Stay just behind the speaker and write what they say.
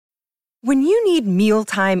When you need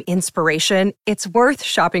mealtime inspiration, it's worth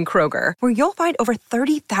shopping Kroger, where you'll find over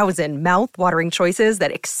 30,000 mouth-watering choices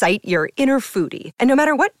that excite your inner foodie. And no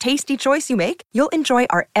matter what tasty choice you make, you'll enjoy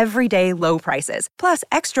our everyday low prices, plus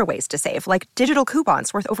extra ways to save, like digital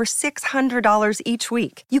coupons worth over $600 each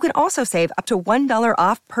week. You can also save up to $1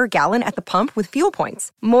 off per gallon at the pump with fuel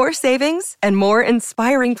points. More savings and more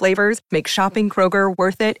inspiring flavors make shopping Kroger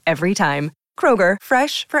worth it every time. Kroger,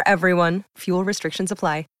 fresh for everyone. Fuel restrictions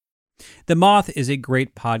apply. The Moth is a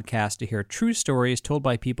great podcast to hear true stories told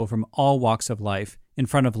by people from all walks of life in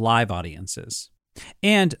front of live audiences.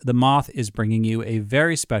 And The Moth is bringing you a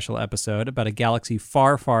very special episode about a galaxy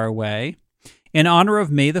far, far away. In honor of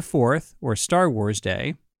May the 4th, or Star Wars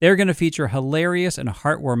Day, they're going to feature hilarious and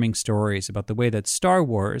heartwarming stories about the way that Star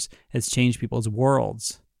Wars has changed people's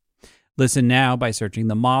worlds. Listen now by searching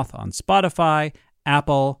The Moth on Spotify,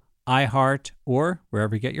 Apple, iHeart, or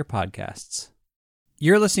wherever you get your podcasts.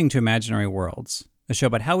 You're listening to Imaginary Worlds, a show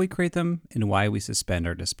about how we create them and why we suspend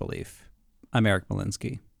our disbelief. I'm Eric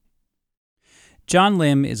Molinsky. John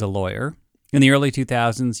Lim is a lawyer. In the early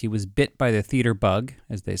 2000s, he was bit by the theater bug,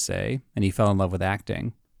 as they say, and he fell in love with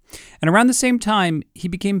acting. And around the same time, he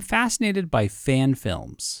became fascinated by fan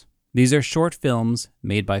films. These are short films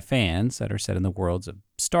made by fans that are set in the worlds of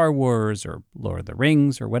Star Wars or Lord of the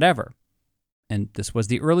Rings or whatever. And this was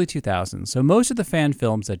the early 2000s, so most of the fan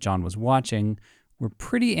films that John was watching were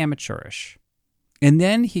pretty amateurish. And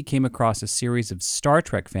then he came across a series of Star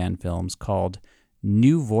Trek fan films called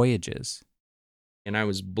New Voyages. And I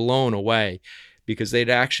was blown away because they'd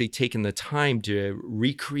actually taken the time to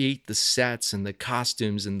recreate the sets and the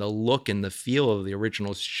costumes and the look and the feel of the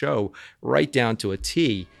original show right down to a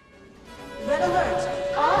T. Red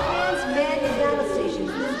alert! All hands man your battle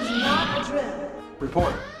stations. This is not a drill.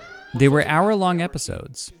 Report. They were hour-long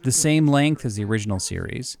episodes, the same length as the original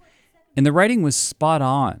series, and the writing was spot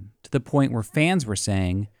on, to the point where fans were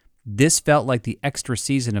saying, this felt like the extra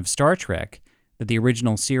season of Star Trek that the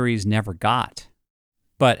original series never got.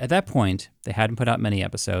 But at that point, they hadn't put out many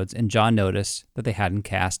episodes, and John noticed that they hadn't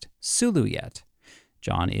cast Sulu yet.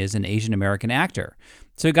 John is an Asian American actor,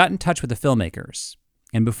 so he got in touch with the filmmakers.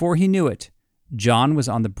 And before he knew it, John was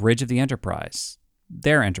on the bridge of the Enterprise,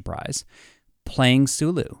 their Enterprise, playing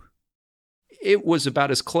Sulu. It was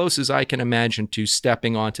about as close as I can imagine to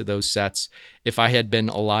stepping onto those sets if I had been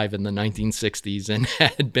alive in the 1960s and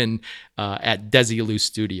had been at Desilu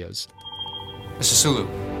Studios. Mr. Sulu.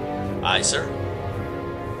 Aye, sir.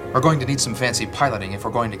 We're going to need some fancy piloting if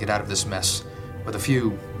we're going to get out of this mess, with a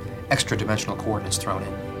few extra-dimensional coordinates thrown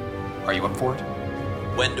in. Are you up for it?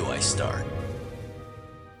 When do I start?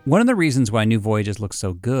 One of the reasons why New Voyages looked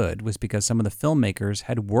so good was because some of the filmmakers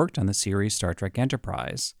had worked on the series Star Trek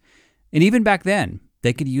Enterprise. And even back then,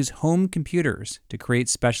 they could use home computers to create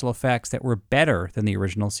special effects that were better than the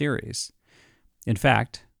original series. In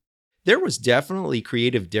fact, there was definitely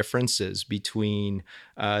creative differences between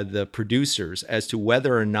the producers as to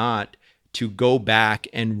whether or not to go back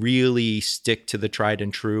and really stick to the tried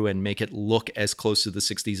and true and make it look as close to the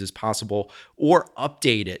 60s as possible, or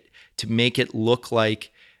update it to make it look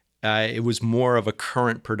like it was more of a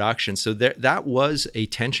current production. So that was a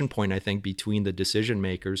tension point, I think, between the decision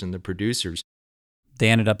makers and the producers. They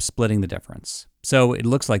ended up splitting the difference. So it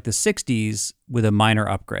looks like the 60s with a minor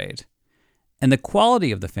upgrade. And the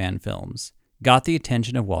quality of the fan films got the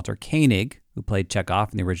attention of Walter Koenig, who played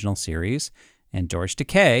Chekhov in the original series, and George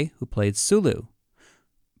Takei, who played Sulu.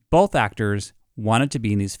 Both actors wanted to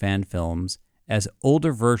be in these fan films as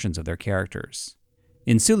older versions of their characters.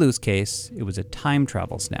 In Sulu's case, it was a time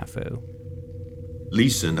travel snafu.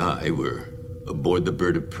 Lisa and I were aboard the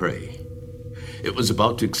Bird of Prey. It was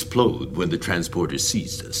about to explode when the transporter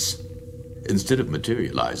seized us. Instead of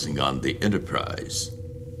materializing on the Enterprise,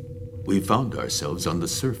 we found ourselves on the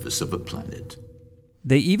surface of a planet.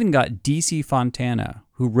 They even got D.C. Fontana,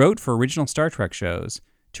 who wrote for original Star Trek shows,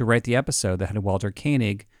 to write the episode that had Walter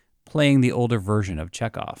Koenig playing the older version of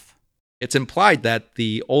Chekhov. It's implied that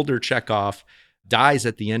the older Chekhov dies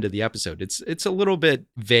at the end of the episode. It's a little bit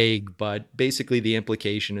vague, but basically the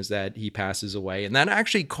implication is that he passes away. And that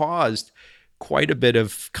actually caused quite a bit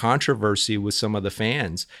of controversy with some of the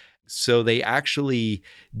fans. So they actually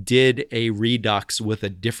did a redux with a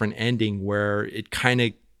different ending where it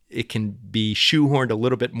can be shoehorned a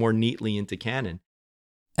little bit more neatly into canon.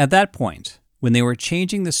 At that point, when they were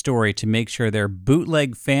changing the story to make sure their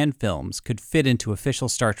bootleg fan films could fit into official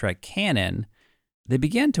Star Trek canon, they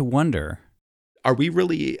began to wonder, are we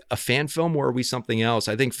really a fan film or are we something else?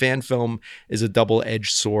 I think fan film is a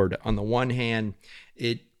double-edged sword. On the one hand,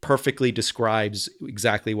 it perfectly describes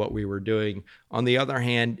exactly what we were doing. On the other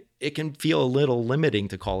hand, it can feel a little limiting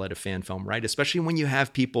to call it a fan film, right? Especially when you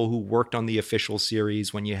have people who worked on the official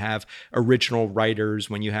series, when you have original writers,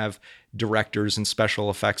 when you have directors and special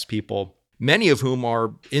effects people, many of whom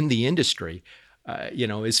are in the industry.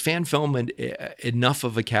 Is fan film enough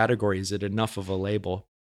of a category? Is it enough of a label?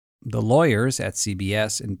 The lawyers at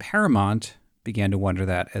CBS and Paramount began to wonder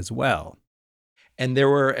that as well. And there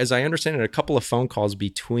were, as I understand it, a couple of phone calls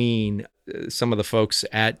between some of the folks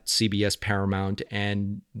at CBS Paramount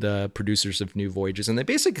and the producers of New Voyages. And they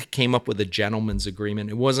basically came up with a gentleman's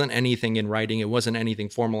agreement. It wasn't anything in writing. It wasn't anything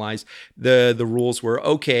formalized. The rules were,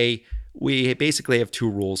 okay, we basically have two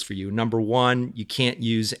rules for you. Number one, you can't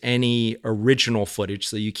use any original footage.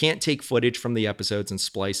 So you can't take footage from the episodes and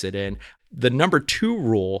splice it in. The number two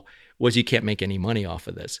rule was you can't make any money off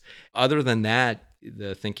of this. Other than that,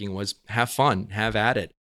 the thinking was have fun, have at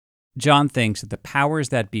it. John thinks that the powers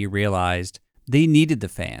that be realized they needed the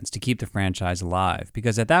fans to keep the franchise alive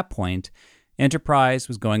because at that point, Enterprise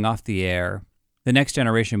was going off the air, the Next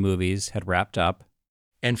Generation movies had wrapped up.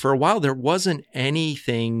 And for a while, there wasn't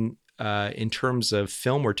anything in terms of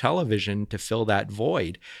film or television to fill that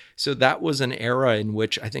void. So that was an era in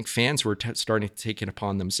which I think fans were starting to take it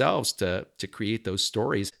upon themselves to create those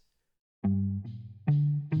stories.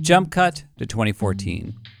 Jump cut to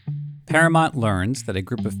 2014. Paramount learns that a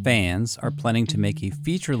group of fans are planning to make a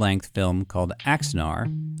feature-length film called Axanar,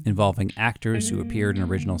 involving actors who appeared in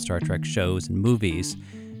original Star Trek shows and movies,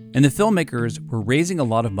 and the filmmakers were raising a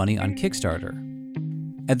lot of money on Kickstarter.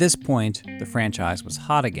 At this point, the franchise was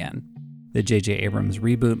hot again. The J.J. Abrams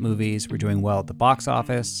reboot movies were doing well at the box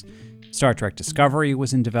office, Star Trek Discovery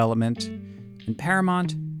was in development, and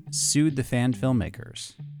Paramount sued the fan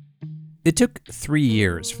filmmakers. It took 3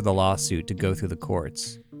 years for the lawsuit to go through the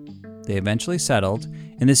courts. They eventually settled,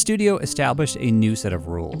 and the studio established a new set of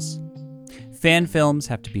rules. Fan films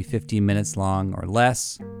have to be 15 minutes long or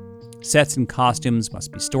less. Sets and costumes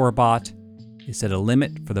must be store-bought. They set a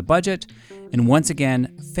limit for the budget, and once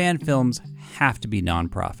again, fan films have to be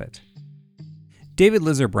nonprofit. David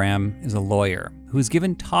Lizerbram is a lawyer who has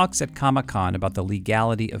given talks at Comic-Con about the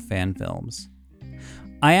legality of fan films.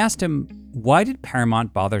 I asked him, why did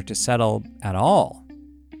Paramount bother to settle at all?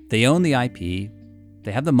 They own the IP.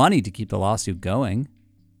 They have the money to keep the lawsuit going.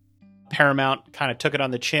 Paramount kind of took it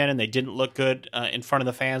on the chin, and they didn't look good in front of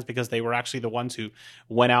the fans because they were actually the ones who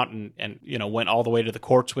went out and went all the way to the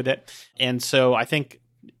courts with it. And so I think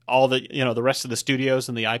all the the rest of the studios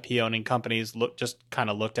and the IP owning companies looked at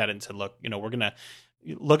it and said, look, we're going to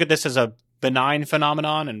look at this as a benign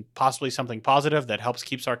phenomenon and possibly something positive that helps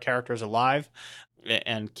keeps our characters alive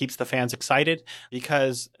and keeps the fans excited,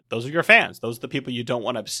 because those are your fans. Those are the people you don't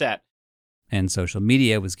want to upset. And social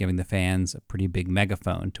media was giving the fans a pretty big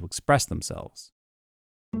megaphone to express themselves.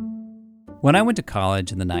 When I went to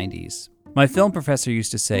college in the 90s, my film professor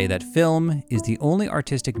used to say that film is the only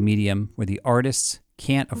artistic medium where the artists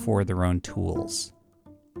can't afford their own tools.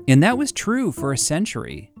 And that was true for a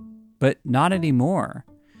century, but not anymore.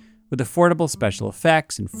 With affordable special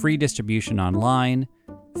effects and free distribution online,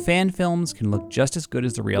 fan films can look just as good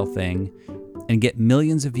as the real thing and get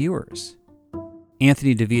millions of viewers.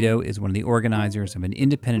 Anthony DeVito is one of the organizers of an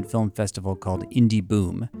independent film festival called Indie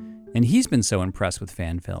Boom, and he's been so impressed with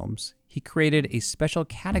fan films, he created a special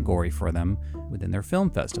category for them within their film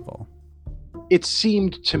festival. It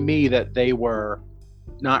seemed to me that they were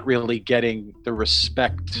not really getting the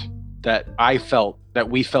respect that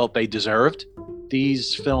we felt they deserved.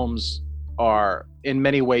 These films are in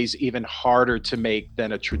many ways even harder to make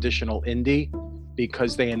than a traditional indie,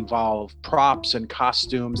 because they involve props and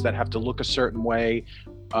costumes that have to look a certain way.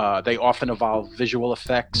 They often involve visual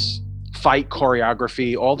effects, fight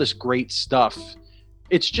choreography, all this great stuff.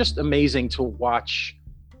 It's just amazing to watch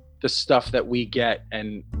the stuff that we get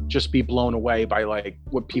and just be blown away by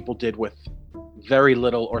what people did with very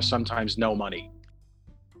little or sometimes no money.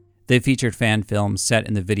 They featured fan films set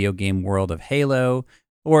in the video game world of Halo,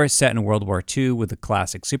 or set in World War II with the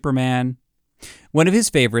classic Superman. One of his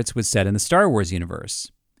favorites was set in the Star Wars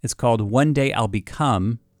universe. It's called One Day I'll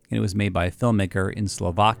Become, and it was made by a filmmaker in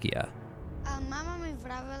Slovakia.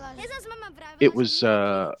 It was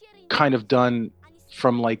kind of done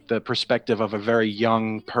from the perspective of a very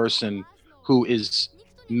young person who is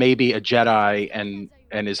maybe a Jedi and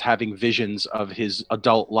is having visions of his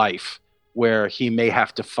adult life where he may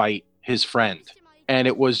have to fight his friend. And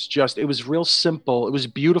it was real simple. It was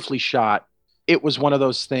beautifully shot. It was one of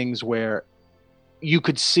those things where you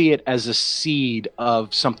could see it as a seed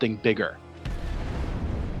of something bigger.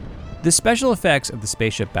 The special effects of the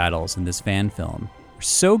spaceship battles in this fan film were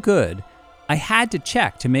so good, I had to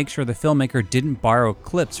check to make sure the filmmaker didn't borrow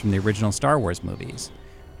clips from the original Star Wars movies.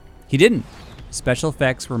 He didn't. Special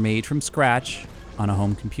effects were made from scratch on a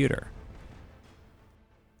home computer.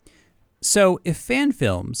 So, if fan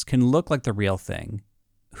films can look like the real thing,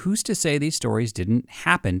 who's to say these stories didn't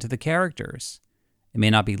happen to the characters? It may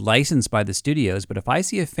not be licensed by the studios, but if I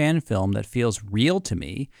see a fan film that feels real to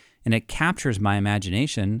me and it captures my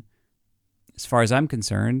imagination, as far as I'm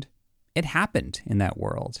concerned, it happened in that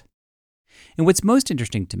world. And what's most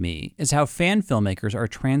interesting to me is how fan filmmakers are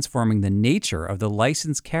transforming the nature of the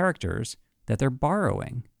licensed characters that they're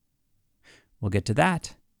borrowing. We'll get to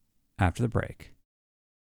that after the break.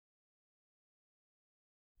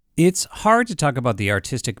 It's hard to talk about the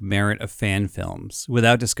artistic merit of fan films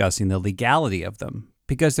without discussing the legality of them,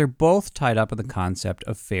 because they're both tied up in the concept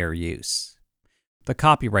of fair use. The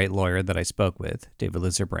copyright lawyer that I spoke with, David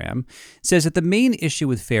Lizerbram, says that the main issue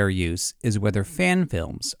with fair use is whether fan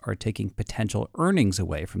films are taking potential earnings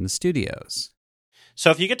away from the studios.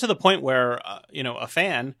 So if you get to the point where, a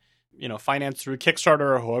fan, financed through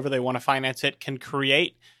Kickstarter or however they want to finance it, can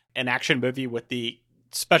create an action movie with the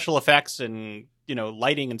special effects and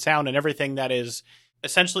lighting and sound and everything that is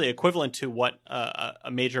essentially equivalent to what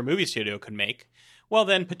a major movie studio could make, well,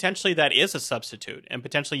 then potentially that is a substitute. And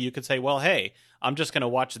potentially you could say, well, hey, I'm just going to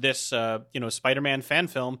watch this, Spider-Man fan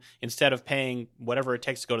film instead of paying whatever it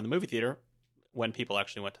takes to go to the movie theater when people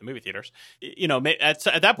actually went to the movie theaters.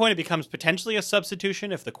 At that point, it becomes potentially a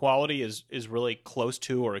substitution if the quality is really close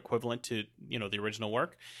to or equivalent to, the original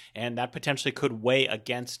work. And that potentially could weigh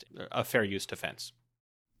against a fair use defense.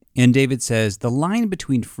 And David says the line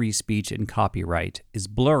between free speech and copyright is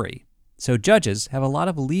blurry, so judges have a lot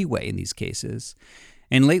of leeway in these cases.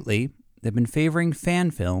 And lately, they've been favoring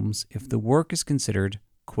fan films if the work is considered,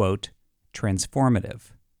 quote,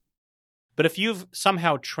 transformative. But if you've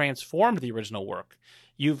somehow transformed the original work,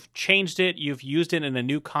 you've changed it, you've used it in a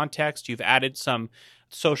new context, you've added some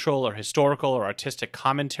social or historical or artistic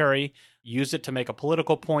commentary, used it to make a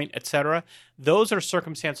political point, etc. Those are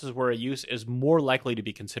circumstances where a use is more likely to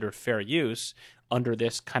be considered fair use under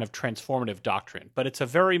this kind of transformative doctrine. But it's a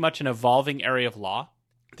very much an evolving area of law.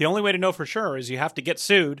 The only way to know for sure is you have to get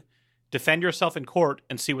sued, defend yourself in court,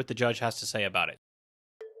 and see what the judge has to say about it.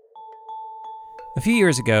 A few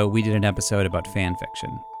years ago, we did an episode about fan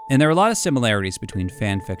fiction, and there are a lot of similarities between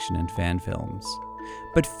fan fiction and fan films.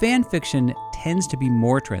 But fan fiction tends to be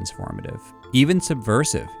more transformative, even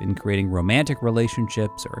subversive in creating romantic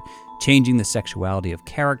relationships or changing the sexuality of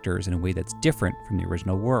characters in a way that's different from the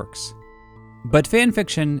original works. But fan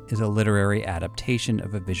fiction is a literary adaptation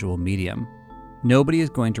of a visual medium. Nobody is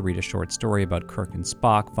going to read a short story about Kirk and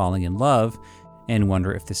Spock falling in love and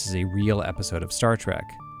wonder if this is a real episode of Star Trek.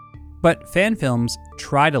 But fan films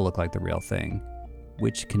try to look like the real thing,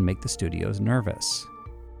 which can make the studios nervous.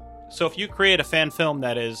 So if you create a fan film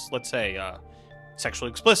that is, let's say, sexually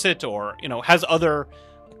explicit or, has other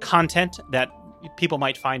content that people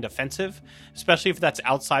might find offensive, especially if that's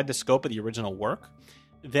outside the scope of the original work,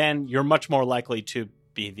 then you're much more likely to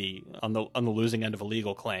be on the losing end of a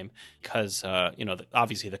legal claim because,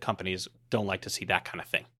 obviously the companies don't like to see that kind of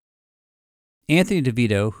thing. Anthony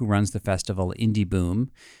DeVito, who runs the festival Indie Boom,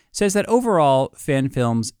 says that overall, fan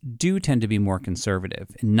films do tend to be more conservative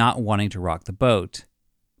and not wanting to rock the boat.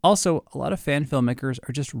 Also, a lot of fan filmmakers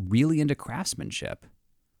are just really into craftsmanship.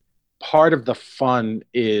 Part of the fun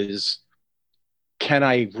is, can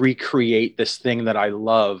I recreate this thing that I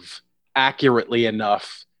love accurately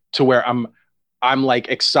enough to where I'm like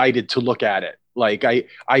excited to look at it? Like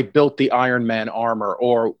I built the Iron Man armor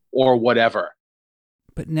or whatever.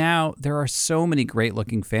 But now there are so many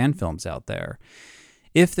great-looking fan films out there.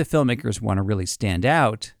 If the filmmakers want to really stand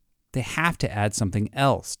out, they have to add something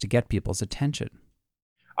else to get people's attention.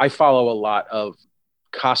 I follow a lot of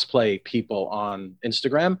cosplay people on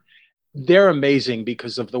Instagram. They're amazing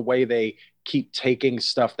because of the way they keep taking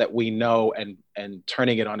stuff that we know and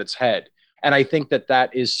turning it on its head. And I think that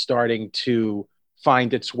is starting to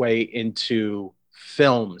find its way into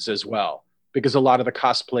films as well, because a lot of the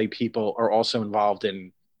cosplay people are also involved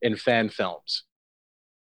in fan films.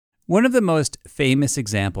 One of the most famous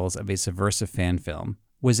examples of a subversive fan film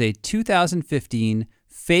was a 2015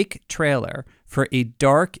 fake trailer for a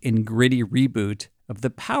dark and gritty reboot of The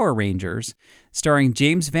Power Rangers, starring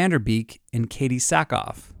James Van Der Beek and Katie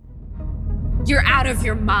Sackhoff. You're out of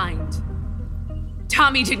your mind.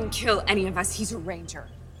 Tommy didn't kill any of us. He's a ranger.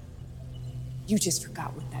 You just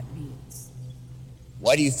forgot what that means.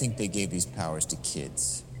 Why do you think they gave these powers to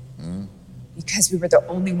kids? Because we were the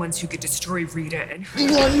only ones who could destroy Rita and her.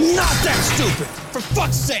 You are not that stupid! For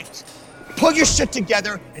fuck's sake! Pull your shit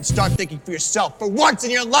together and start thinking for yourself for once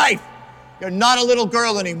in your life! You're not a little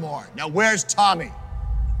girl anymore. Now where's Tommy?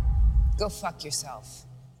 Go fuck yourself.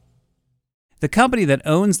 The company that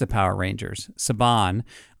owns the Power Rangers, Saban,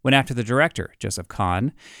 went after the director, Joseph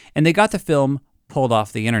Kahn, and they got the film pulled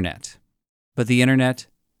off the internet. But the internet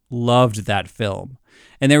loved that film.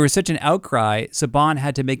 And there was such an outcry, Saban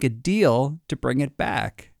had to make a deal to bring it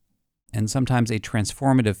back. And sometimes a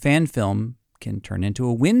transformative fan film can turn into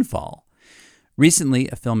a windfall. Recently,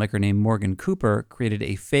 a filmmaker named Morgan Cooper created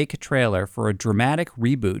a fake trailer for a dramatic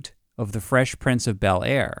reboot of The Fresh Prince of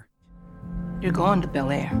Bel-Air. You're going to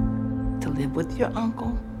Bel-Air to live with your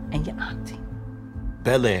uncle and your auntie.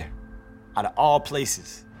 Bel-Air, out of all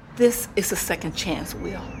places. This is a second chance,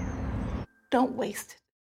 Will. Don't waste it.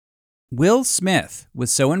 Will Smith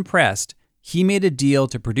was so impressed, he made a deal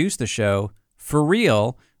to produce the show for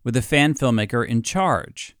real with a fan filmmaker in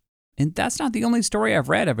charge. And that's not the only story I've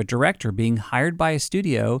read of a director being hired by a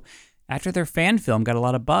studio after their fan film got a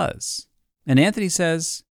lot of buzz. And Anthony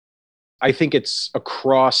says, I think it's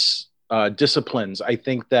across disciplines. I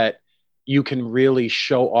think that you can really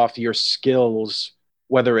show off your skills,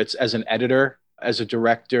 whether it's as an editor, as a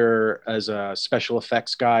director, as a special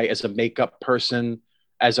effects guy, as a makeup person,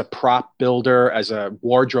 as a prop builder, as a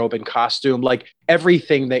wardrobe and costume, like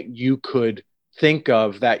everything that you could think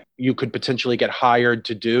of that you could potentially get hired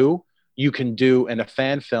to do, you can do in a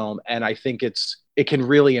fan film. And I think it can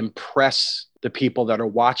really impress the people that are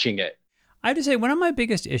watching it. I have to say, one of my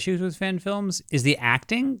biggest issues with fan films is the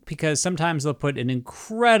acting, because sometimes they'll put an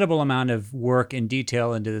incredible amount of work and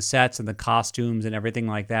detail into the sets and the costumes and everything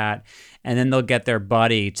like that, and then they'll get their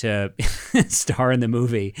buddy to star in the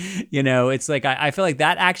movie. You know, it's like, I feel like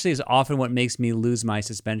that actually is often what makes me lose my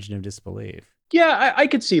suspension of disbelief. Yeah, I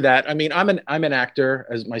could see that. I mean, I'm an actor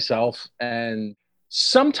as myself, and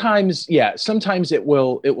sometimes it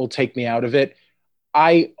will take me out of it.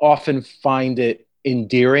 I often find it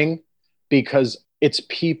endearing because it's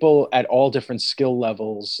people at all different skill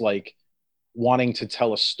levels, like wanting to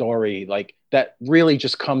tell a story, like that really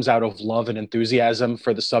just comes out of love and enthusiasm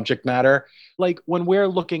for the subject matter. Like when we're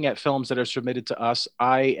looking at films that are submitted to us,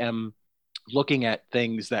 I am looking at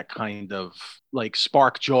things that kind of like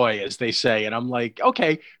spark joy, as they say. And I'm like,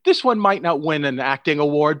 okay, this one might not win an acting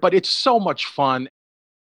award, but it's so much fun.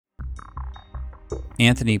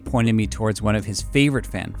 Anthony pointed me towards one of his favorite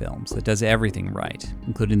fan films that does everything right,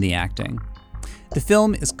 including the acting. The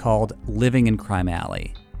film is called Living in Crime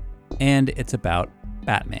Alley, and it's about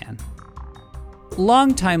Batman.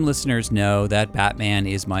 Longtime listeners know that Batman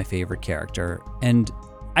is my favorite character, and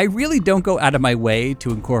I really don't go out of my way to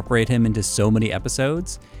incorporate him into so many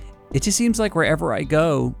episodes. It just seems like wherever I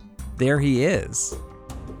go, there he is.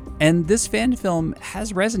 And this fan film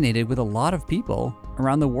has resonated with a lot of people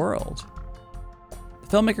around the world.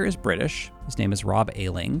 The filmmaker is British, his name is Rob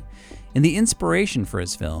Ayling, and the inspiration for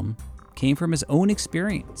his film came from his own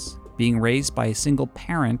experience, being raised by a single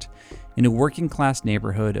parent in a working-class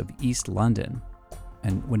neighborhood of East London.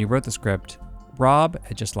 And when he wrote the script, Rob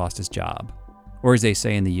had just lost his job. Or as they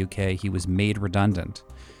say in the UK, he was made redundant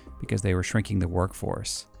because they were shrinking the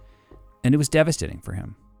workforce. And it was devastating for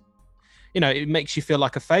him. You know, it makes you feel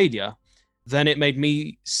like a failure. Then it made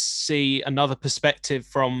me see another perspective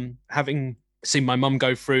from having seen my mum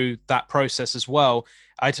go through that process as well.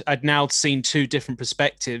 I'd now seen two different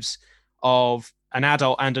perspectives of an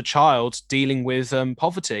adult and a child dealing with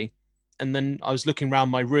poverty. And then I was looking around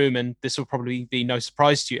my room, and this will probably be no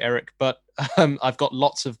surprise to you, Eric, but I've got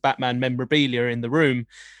lots of Batman memorabilia in the room.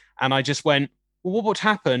 And I just went, well, what would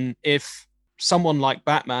happen if someone like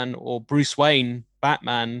Batman or Bruce Wayne,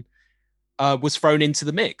 Batman, was thrown into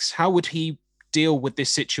the mix? How would he deal with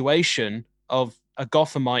this situation of a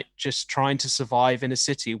Gothamite just trying to survive in a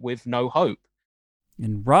city with no hope?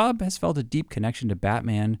 And Rob has felt a deep connection to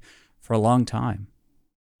Batman for a long time.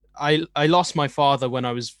 I lost my father when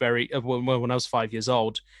I was when I was 5 years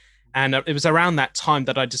old. And it was around that time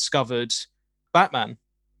that I discovered Batman.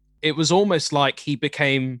 It was almost like he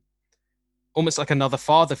became almost like another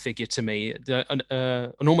father figure to me,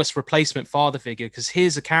 an almost replacement father figure, because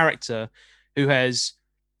here's a character who has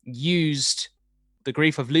used the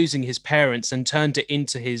grief of losing his parents and turned it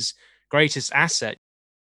into his greatest asset.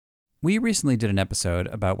 We recently did an episode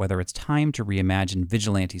about whether it's time to reimagine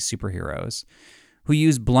vigilante superheroes who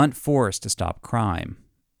use blunt force to stop crime.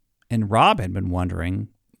 And Rob had been wondering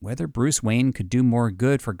whether Bruce Wayne could do more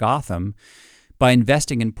good for Gotham by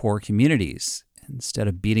investing in poor communities instead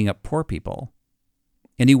of beating up poor people.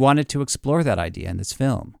 And he wanted to explore that idea in this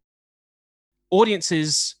film.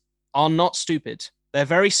 Audiences are not stupid. They're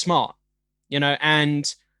very smart,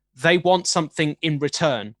 and they want something in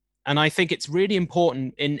return. And I think it's really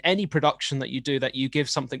important in any production that you do that you give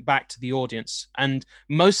something back to the audience. And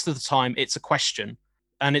most of the time it's a question.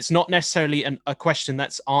 And it's not necessarily a question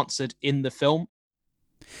that's answered in the film.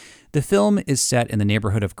 The film is set in the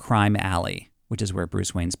neighborhood of Crime Alley, which is where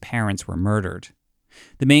Bruce Wayne's parents were murdered.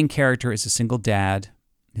 The main character is a single dad.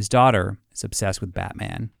 His daughter is obsessed with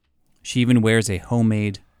Batman. She even wears a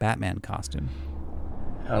homemade Batman costume.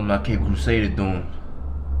 How's my Cape Crusader doing?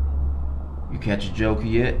 You catch a Joker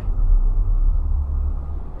yet?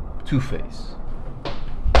 Two-Face.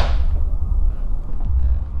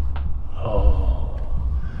 Oh,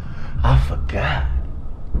 I forgot.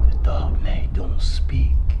 The Dark Knight don't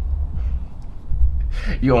speak.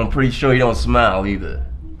 Yo, I'm pretty sure he don't smile either.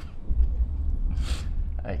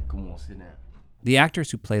 Hey, come on, sit down. The actors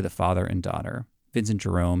who play the father and daughter, Vincent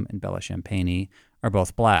Jerome and Bella Champagny, are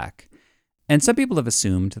both black. And some people have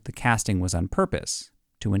assumed that the casting was on purpose,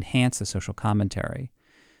 to enhance the social commentary.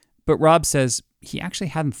 But Rob says he actually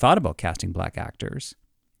hadn't thought about casting black actors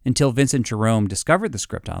until Vincent Jerome discovered the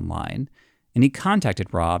script online, and he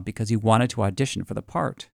contacted Rob because he wanted to audition for the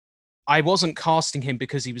part. I wasn't casting him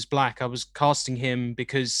because he was black. I was casting him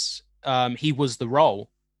because he was the role.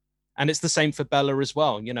 And it's the same for Bella as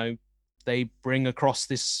well. You know, they bring across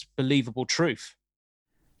this believable truth.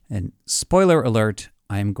 And spoiler alert,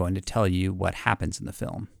 I am going to tell you what happens in the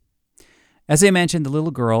film. As I mentioned, the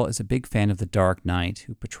little girl is a big fan of the Dark Knight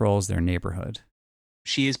who patrols their neighborhood.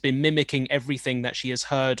 She has been mimicking everything that she has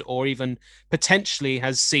heard or even potentially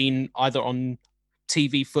has seen either on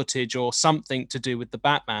TV footage or something to do with the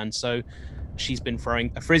Batman. So she's been throwing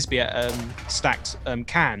a frisbee at stacked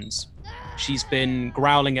cans. She's been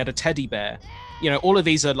growling at a teddy bear. You know, all of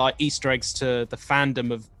these are like Easter eggs to the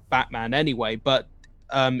fandom of Batman anyway, but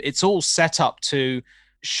it's all set up to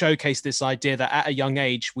showcase this idea that at a young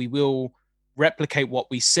age, we will replicate what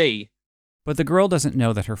we see. But the girl doesn't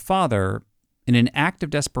know that her father, in an act of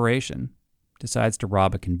desperation, decides to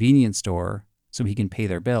rob a convenience store so he can pay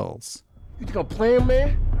their bills. You think I'm playing,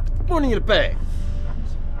 man? Put money in the bag.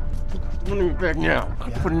 Put money in the bag now.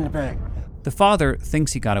 Put it in the bag. The father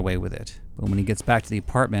thinks he got away with it, but when he gets back to the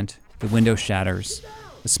apartment, the window shatters,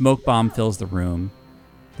 a smoke bomb fills the room,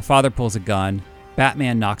 the father pulls a gun,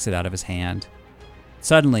 Batman knocks it out of his hand.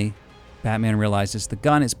 Suddenly, Batman realizes the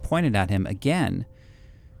gun is pointed at him again,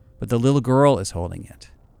 but the little girl is holding it,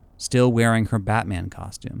 still wearing her Batman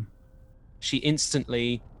costume. She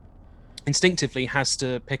instinctively has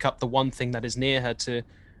to pick up the one thing that is near her to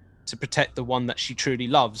protect the one that she truly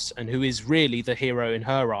loves and who is really the hero in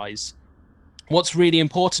her eyes. What's really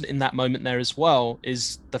important in that moment there as well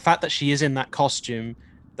is the fact that she is in that costume,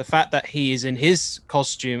 the fact that he is in his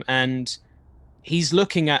costume, and he's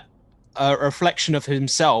looking at a reflection of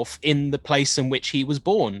himself in the place in which he was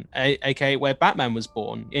born, aka where Batman was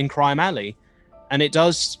born, in Crime Alley. And it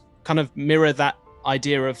does kind of mirror that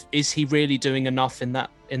idea of, is he really doing enough in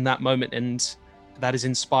that moment? And that is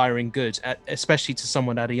inspiring good, especially to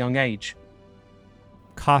someone at a young age.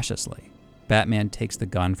 Cautiously, Batman takes the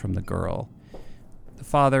gun from the girl. The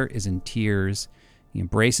father is in tears. He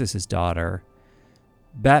embraces his daughter.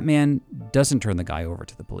 Batman doesn't turn the guy over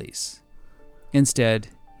to the police. Instead,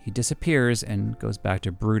 he disappears and goes back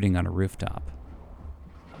to brooding on a rooftop.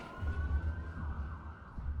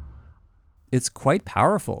 It's quite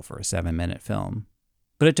powerful for a 7-minute film,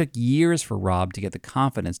 but it took years for Rob to get the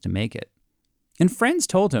confidence to make it. And friends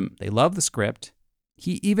told him they loved the script.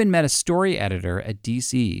 He even met a story editor at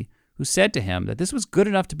DC who said to him that this was good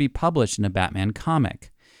enough to be published in a Batman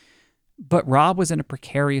comic. But Rob was in a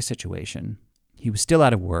precarious situation. He was still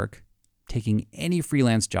out of work, taking any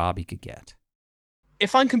freelance job he could get.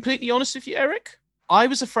 If I'm completely honest with you, Eric, I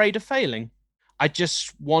was afraid of failing. I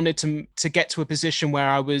just wanted to get to a position where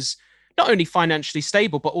I was not only financially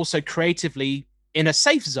stable, but also creatively in a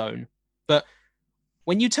safe zone. But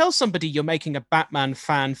when you tell somebody you're making a Batman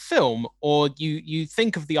fan film, or you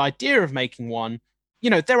think of the idea of making one, you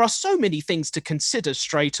know, there are so many things to consider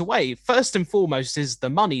straight away. First and foremost is the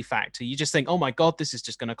money factor. You just think, oh my God, this is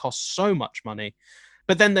just going to cost so much money.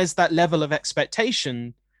 But then there's that level of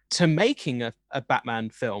expectation to making a Batman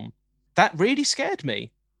film. That really scared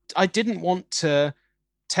me. I didn't want to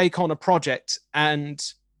take on a project and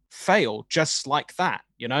fail just like that,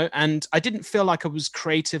 you know? And I didn't feel like I was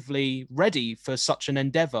creatively ready for such an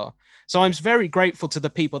endeavor. So I'm very grateful to the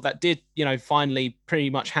people that did, you know, finally pretty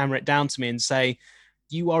much hammer it down to me and say,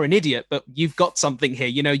 you are an idiot, but you've got something here.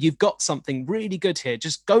 You know, you've got something really good here.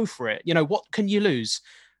 Just go for it. You know, what can you lose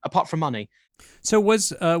apart from money? So was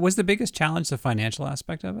the biggest challenge the financial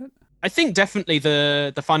aspect of it? I think definitely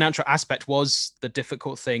the financial aspect was the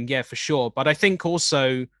difficult thing. Yeah, for sure. But I think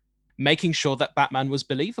also making sure that Batman was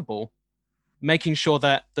believable, making sure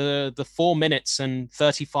that the 4 minutes and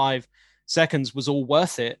 35 seconds was all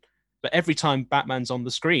worth it. But every time Batman's on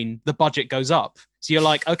the screen, the budget goes up. So you're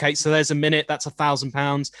like, okay, so there's a minute, that's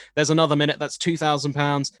 £1,000. There's another minute, that's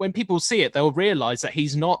 £2,000. When people see it, they'll realize that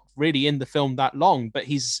he's not really in the film that long, but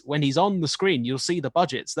when he's on the screen, you'll see the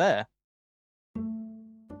budget's there.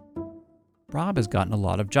 Rob has gotten a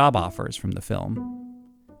lot of job offers from the film,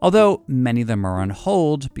 although many of them are on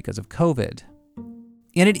hold because of COVID.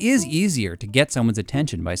 And it is easier to get someone's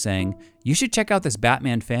attention by saying, you should check out this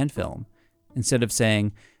Batman fan film, instead of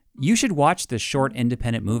saying, you should watch this short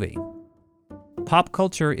independent movie. Pop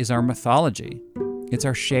culture is our mythology. It's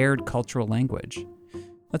our shared cultural language.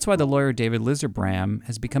 That's why the lawyer David Lizerbram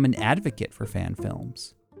has become an advocate for fan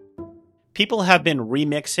films. People have been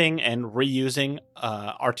remixing and reusing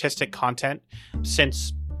artistic content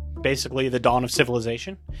since basically the dawn of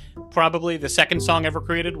civilization. Probably the second song ever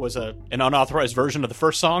created was an unauthorized version of the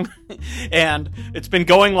first song. And it's been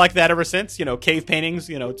going like that ever since. Cave paintings,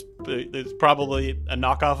 it's probably a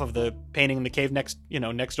knockoff of the painting in the cave next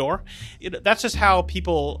door. That's just how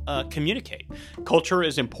people communicate. Culture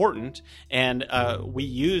is important, and we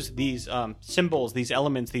use these symbols, these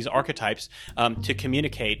elements, these archetypes to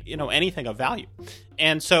communicate, anything of value.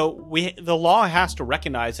 And so the law has to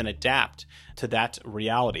recognize and adapt to that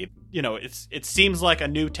reality. It seems like a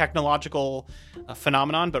new technological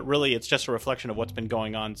phenomenon, but really it's just a reflection of what's been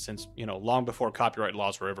going on since, long before copyright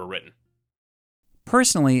laws were ever written.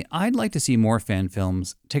 Personally, I'd like to see more fan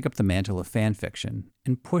films take up the mantle of fan fiction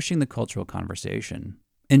and pushing the cultural conversation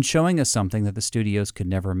and showing us something that the studios could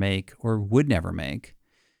never make or would never make.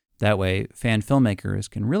 That way, fan filmmakers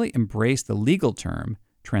can really embrace the legal term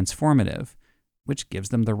transformative, which gives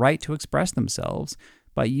them the right to express themselves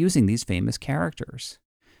by using these famous characters.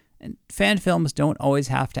 And fan films don't always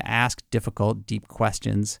have to ask difficult, deep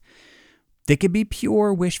questions. They could be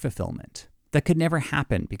pure wish fulfillment that could never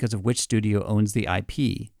happen because of which studio owns the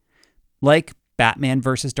IP. Like Batman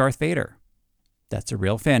vs. Darth Vader. That's a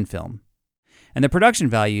real fan film. And the production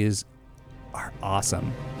values are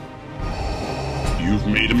awesome. You've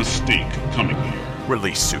made a mistake coming here.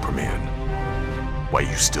 Release Superman while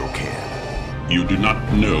you still can. You do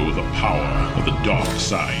not know the power of the dark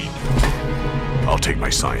side. I'll take my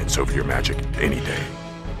science over your magic any day.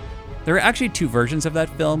 There are actually 2 versions of that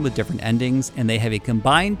film with different endings, and they have a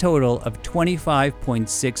combined total of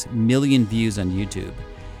 25.6 million views on YouTube.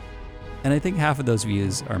 And I think half of those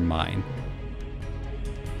views are mine.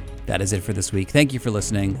 That is it for this week. Thank you for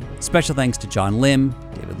listening. Special thanks to John Lim,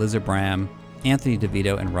 David Lizerbram, Anthony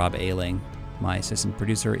DeVito, and Rob Ailing. My assistant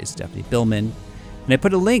producer is Stephanie Billman. And I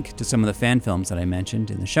put a link to some of the fan films that I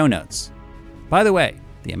mentioned in the show notes. By the way,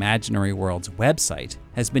 the Imaginary Worlds website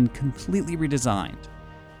has been completely redesigned.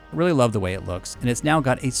 I really love the way it looks, and it's now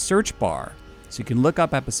got a search bar, so you can look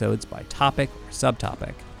up episodes by topic or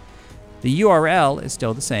subtopic. The URL is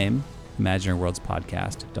still the same,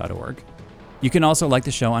 imaginaryworldspodcast.org. You can also like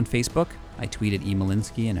the show on Facebook. I tweet at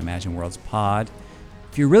eMalinsky and Imagine Worlds Pod.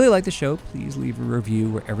 If you really like the show, please leave a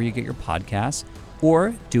review wherever you get your podcasts,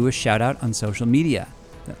 or do a shout out on social media.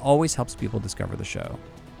 That always helps people discover the show.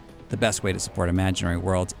 The best way to support Imaginary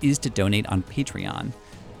Worlds is to donate on Patreon.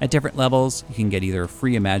 At different levels, you can get either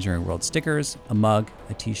free Imaginary World stickers, a mug,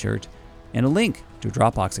 a t-shirt, and a link to a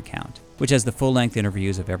Dropbox account, which has the full-length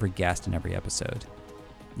interviews of every guest in every episode.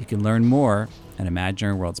 You can learn more at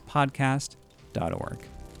imaginaryworldspodcast.org.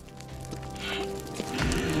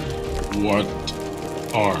 What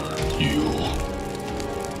are you?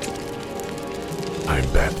 I'm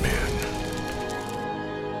Batman.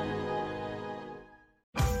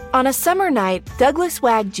 On a summer night, Douglas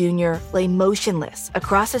Wag Jr. lay motionless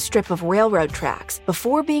across a strip of railroad tracks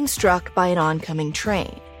before being struck by an oncoming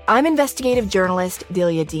train. I'm investigative journalist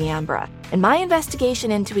Delia D'Ambra, and my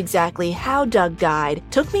investigation into exactly how Doug died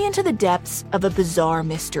took me into the depths of a bizarre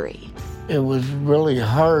mystery. It was really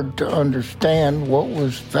hard to understand what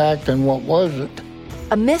was fact and what wasn't.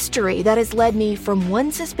 A mystery that has led me from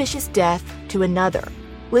one suspicious death to another.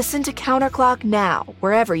 Listen to Counterclock now,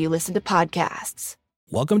 wherever you listen to podcasts.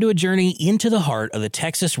 Welcome to a journey into the heart of the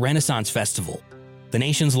Texas Renaissance Festival, the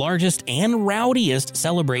nation's largest and rowdiest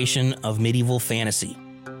celebration of medieval fantasy.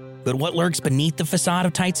 But what lurks beneath the facade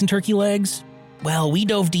of tights and turkey legs? Well, we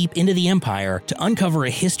dove deep into the empire to uncover a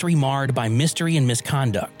history marred by mystery and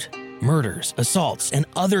misconduct, murders, assaults, and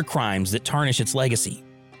other crimes that tarnish its legacy.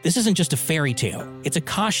 This isn't just a fairy tale, it's a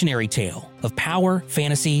cautionary tale of power,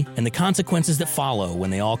 fantasy, and the consequences that follow when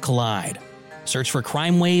they all collide. Search for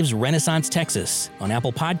Crime Waves Renaissance Texas on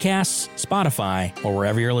Apple Podcasts, Spotify, or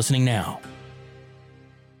wherever you're listening now.